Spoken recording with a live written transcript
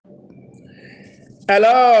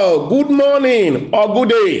Hello, good morning or good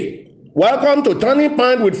day. Welcome to Turning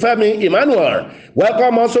Point with Femi Emmanuel.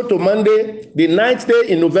 Welcome also to Monday, the 9th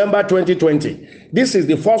day in November 2020. This is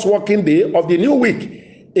the first working day of the new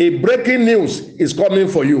week. A breaking news is coming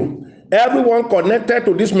for you. Everyone connected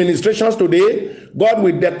to these ministrations today, God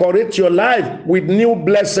will decorate your life with new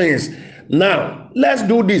blessings. Now, let's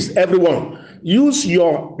do this, everyone. Use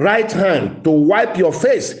your right hand to wipe your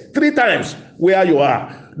face 3 times where you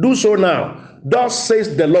are. Do so now. Thus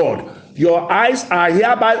says the Lord, your eyes are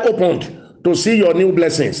hereby opened to see your new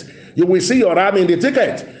blessings. You will see your arm in the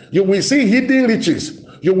ticket. You will see hidden riches.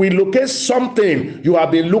 You will locate something you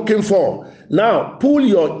have been looking for. Now, pull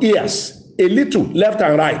your ears a little left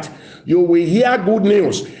and right. You will hear good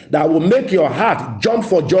news that will make your heart jump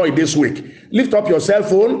for joy this week. Lift up your cell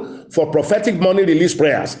phone for prophetic money release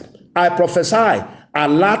prayers. I prophesy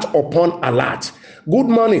alert upon alert. Good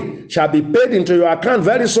money shall be paid into your account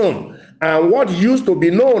very soon. And what used to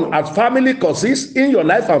be known as family curses in your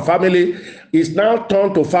life and family is now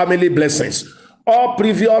turned to family blessings. All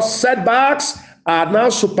previous setbacks are now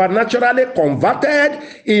supernaturally converted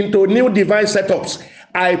into new divine setups.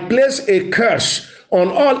 I place a curse on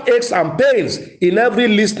all aches and pains in every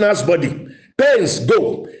listener's body. Pains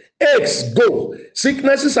go, aches go,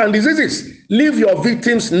 sicknesses and diseases leave your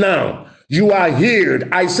victims now. You are healed.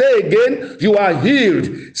 I say again, you are healed.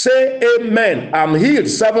 Say amen. I'm healed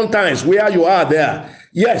 7 times where you are there.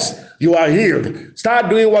 Yes, you are healed. Start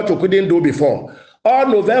doing what you couldn't do before. All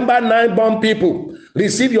November 9 born people,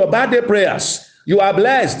 receive your birthday prayers. You are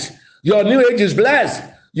blessed. Your new age is blessed.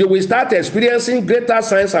 You will start experiencing greater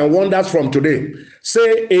signs and wonders from today.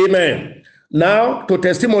 Say amen. Now to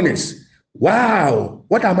testimonies. Wow,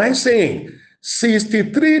 what am I saying?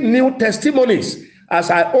 63 new testimonies. As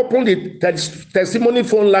I open the testimony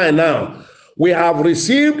phone line now, we have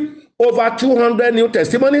received over 200 new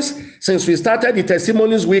testimonies since we started the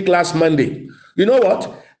testimonies week last Monday. You know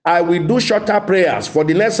what? I will do shorter prayers for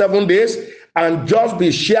the next 7 days and just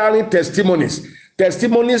be sharing testimonies.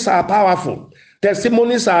 Testimonies are powerful.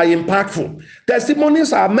 Testimonies are impactful.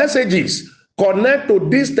 Testimonies are messages. Connect to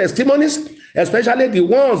these testimonies, especially the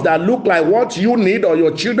ones that look like what you need or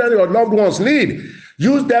your children, your loved ones need.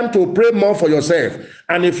 Use them to pray more for yourself.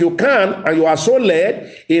 And if you can, and you are so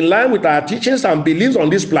led, in line with our teachings and beliefs on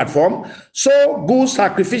this platform, sow good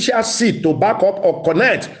sacrificial seed to back up or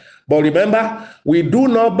connect. But remember, we do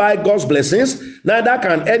not buy God's blessings, neither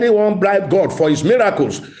can anyone bribe God for his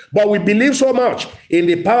miracles. But we believe so much in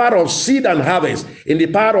the power of seed and harvest, in the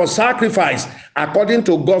power of sacrifice, according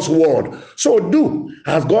to God's word. So do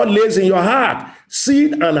as God lays in your heart,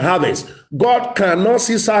 seed and harvest. God cannot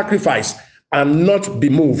see sacrifice and not be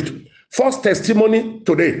moved. First testimony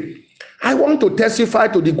today. I want to testify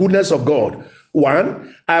to the goodness of God.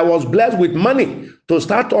 1, I was blessed with money to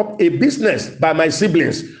start up a business by my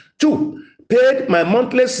siblings. 2, paid my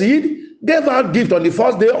monthly seed, gave out gift on the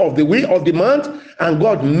first day of the week of the month, and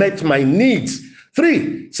God met my needs.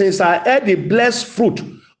 3, since I ate the blessed fruit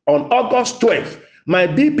on August 12th, my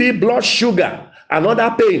BP, blood sugar, and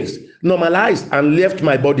other pains normalized and left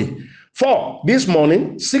my body. 4, this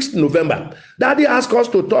morning, 6th November, Daddy asked us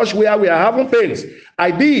to touch where we are having pains.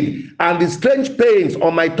 I did, and the strange pains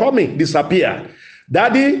on my tummy disappeared.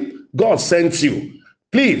 Daddy, God sent you.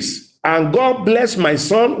 Please, and God bless my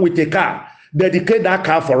son with a car. Dedicate that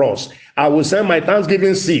car for us. I will send my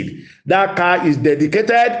Thanksgiving seed. That car is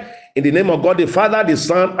dedicated in the name of God, the Father, the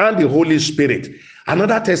Son, and the Holy Spirit.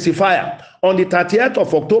 Another testifier. On the 30th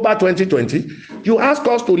of October 2020, you asked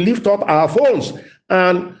us to lift up our phones,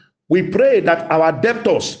 and we pray that our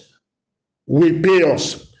debtors will pay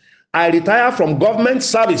us. I retired from government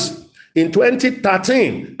service in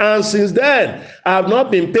 2013, and since then, I have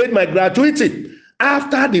not been paid my gratuity.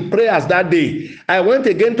 After the prayers that day, I went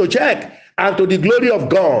again to check, and to the glory of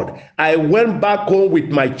God, I went back home with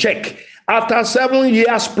my check. After 7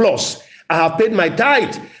 years plus, I have paid my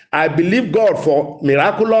tithe. I believe God for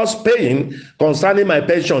miraculous paying concerning my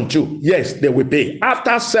pension too. Yes, they will pay.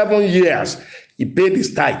 After 7 years, he paid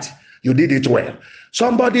his tithe. You did it well.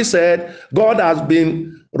 Somebody said, God has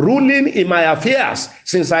been ruling in my affairs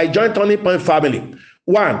since I joined Turning Point family.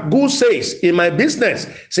 1, good sales in my business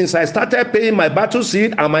since I started paying my battle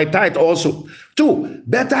seed and my tithe also. 2,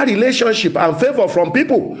 better relationship and favor from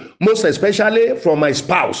people, most especially from my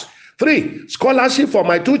spouse. 3, scholarship for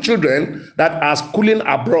my 2 children that are schooling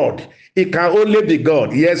abroad. It can only be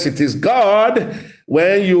God. Yes, it is God.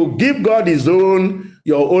 When you give God his own,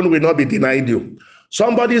 your own will not be denied you.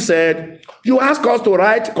 Somebody said, you asked us to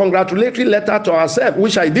write congratulatory letter to ourselves,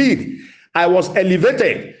 which I did. I was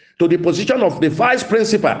elevated to the position of the vice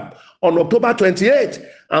principal on October 28th,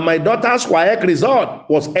 and my daughter's WAEC result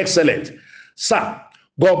was excellent. Sir,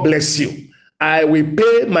 God bless you. I will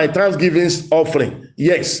pay my Thanksgiving offering.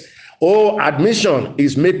 Yes. Oh, admission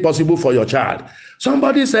is made possible for your child.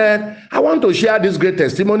 Somebody said, I want to share this great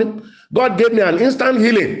testimony. God gave me an instant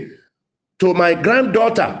healing to my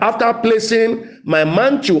granddaughter after placing my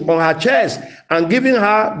mantle on her chest and giving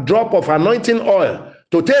her a drop of anointing oil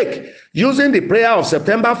to take, using the prayer of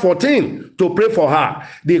September 14 to pray for her.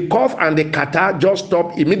 The cough and the catarrh just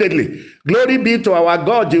stopped immediately. Glory be to our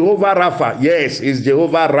God, Jehovah Rapha. Yes, it's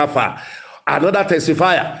Jehovah Rapha. Another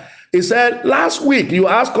testifier. He said, last week you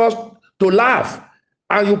asked us to laugh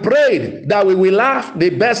and you prayed that we will laugh the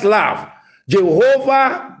best laugh.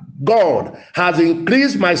 Jehovah God has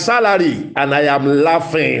increased my salary and I am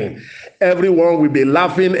laughing. Everyone will be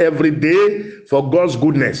laughing every day for God's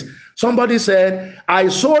goodness. Somebody said, I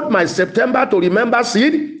sowed my September to remember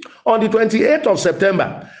seed on the 28th of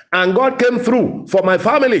September, and God came through for my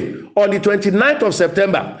family on the 29th of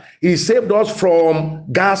September. He saved us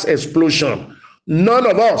from gas explosion. None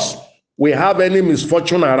of us will have any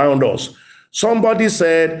misfortune around us. Somebody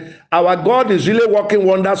said, our God is really working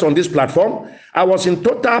wonders on this platform. I was in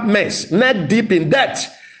total mess, neck deep in debt,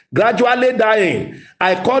 gradually dying.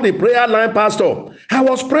 I called the prayer line pastor. I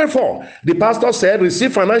was prayed for. The pastor said,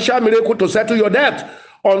 receive financial miracle to settle your debt.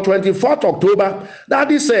 On 24th October,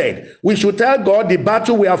 Daddy said, we should tell God the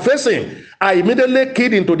battle we are facing. I immediately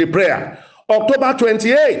keyed into the prayer. October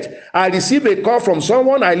 28th, I received a call from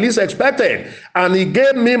someone I least expected, and he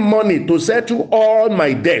gave me money to settle all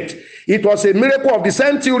my debt. It was a miracle of the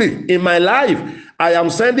century in my life. I am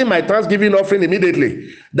sending my Thanksgiving offering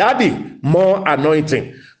immediately. Daddy, more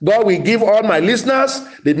anointing. God will give all my listeners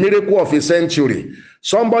the miracle of a century.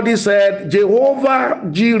 Somebody said, Jehovah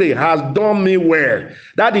Jireh has done me well.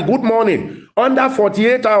 Daddy, good morning. Under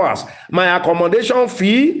 48 hours, my accommodation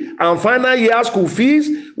fee and final year school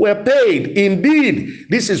fees were paid. Indeed,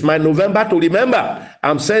 this is my November to remember.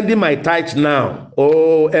 I'm sending my tithe now.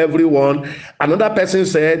 Oh, everyone. Another person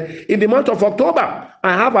said, in the month of October,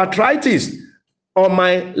 I have arthritis on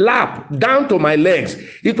my lap down to my legs.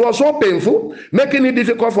 It was so painful, making it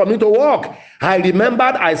difficult for me to walk. I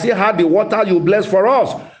remembered I still had the water you blessed for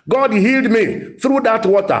us. God healed me through that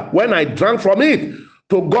water when I drank from it.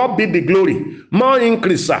 To God be the glory. More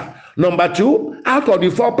increase, sir. Number 2, out of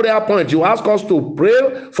the 4 prayer points you ask us to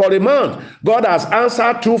pray for a month, God has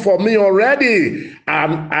answered 2 for me already,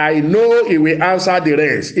 and I know he will answer the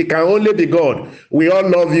rest. It can only be God. We all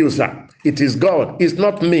love you, sir. It is God. It's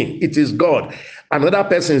not me. It is God. Another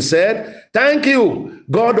person said, thank you,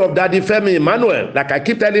 God of Daddy Femi Emmanuel. Like I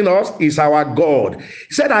keep telling us, is our God.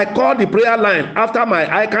 He said, I called the prayer line after my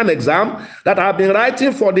ICANN exam that I've been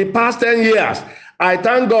writing for the past 10 years. I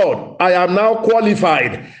thank God I am now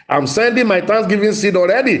qualified. I'm sending my Thanksgiving seed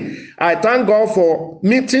already. I thank God for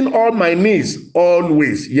meeting all my needs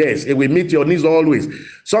always. Yes, it will meet your needs always.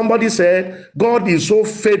 Somebody said, God is so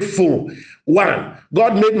faithful. 1,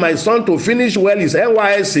 God made my son to finish well his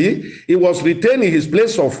NYSC. He was retained in his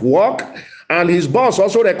place of work, and his boss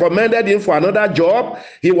also recommended him for another job.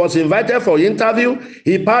 He was invited for interview.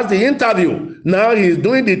 He passed the interview. Now he's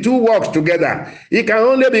doing the 2 works together. It can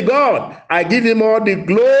only be God. I give him all the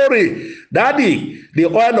glory. Daddy, the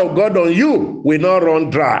oil of God on you will not run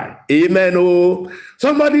dry. Amen. Oh,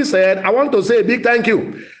 somebody said, I want to say a big thank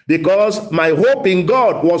you because my hope in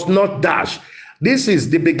God was not dashed. This is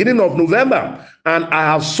the beginning of November, and I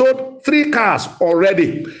have sold 3 cars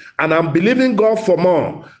already, and I'm believing God for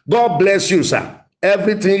more. God bless you, sir.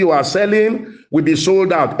 Everything you are selling will be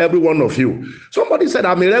sold out, every one of you. Somebody said,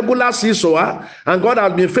 I'm a regular seed sower, and God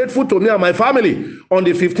has been faithful to me and my family. On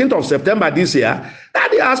the 15th of September this year,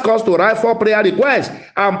 Daddy asked us to write 4 prayer requests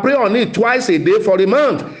and pray on it twice a day for a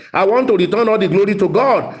month. I want to return all the glory to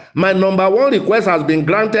God. My number 1 request has been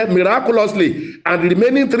granted miraculously, and the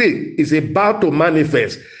remaining 3 is about to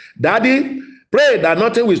manifest. Daddy, pray that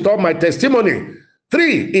nothing will stop my testimony.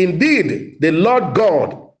 3, indeed, the Lord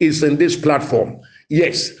God is in this platform.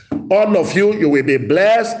 Yes, all of you, you will be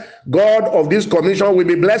blessed. God of this commission will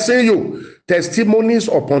be blessing you. Testimonies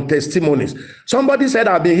upon testimonies. Somebody said,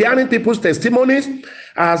 I've been hearing people's testimonies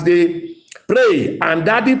as they pray, and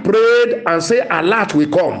Daddy prayed and said, alert will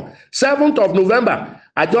come. 7th of November,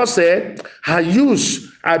 I just said,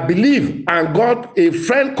 I believe, and God, a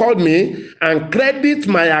friend called me and credit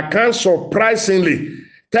my account surprisingly.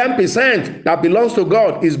 10% that belongs to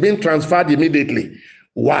God is being transferred immediately.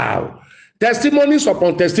 Wow. Testimonies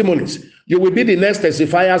upon testimonies. You will be the next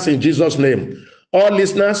testifiers in Jesus' name. All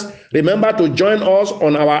listeners, remember to join us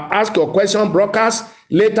on our Ask Your Question broadcast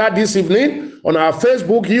later this evening on our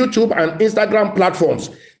Facebook, YouTube, and Instagram platforms.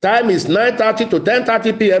 Time is 9:30 to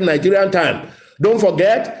 10:30 p.m. Nigerian time. Don't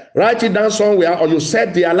forget, write it down somewhere or you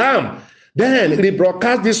set the alarm. Then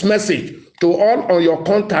rebroadcast this message to all on your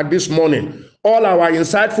contact this morning. All our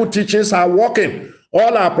insightful teachings are working.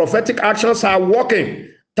 All our prophetic actions are working.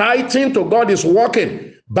 Tithing to God is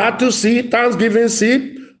working. Battle seed, thanksgiving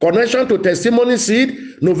seed, connection to testimony seed,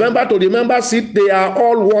 November to remember seed, they are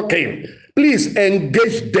all working. Please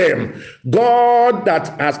engage them. God that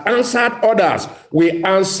has answered others will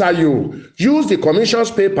answer you. Use the commission's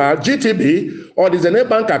paper, GTB, or the Zenith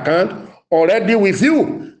Bank account already with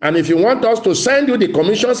you. And if you want us to send you the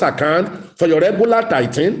commission's account for your regular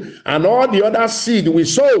tithing and all the other seed we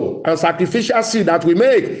sow and sacrificial seed that we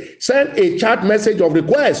make, send a chat message of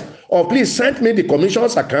request, or please send me the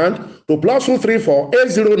commission's account to +234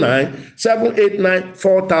 809 789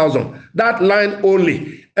 4000. That line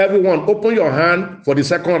only. Everyone, open your hand for the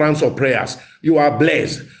second round of prayers. You are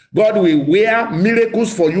blessed. God will wear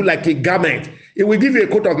miracles for you like a garment. He will give you a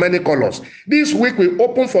coat of many colors. This week will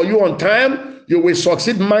open for you on time. You will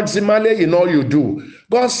succeed maximally in all you do.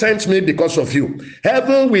 God sent me because of you.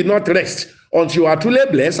 Heaven will not rest until you are truly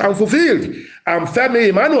blessed and fulfilled. I'm Femi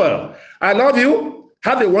Emmanuel. I love you.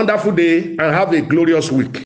 Have a wonderful day and have a glorious week.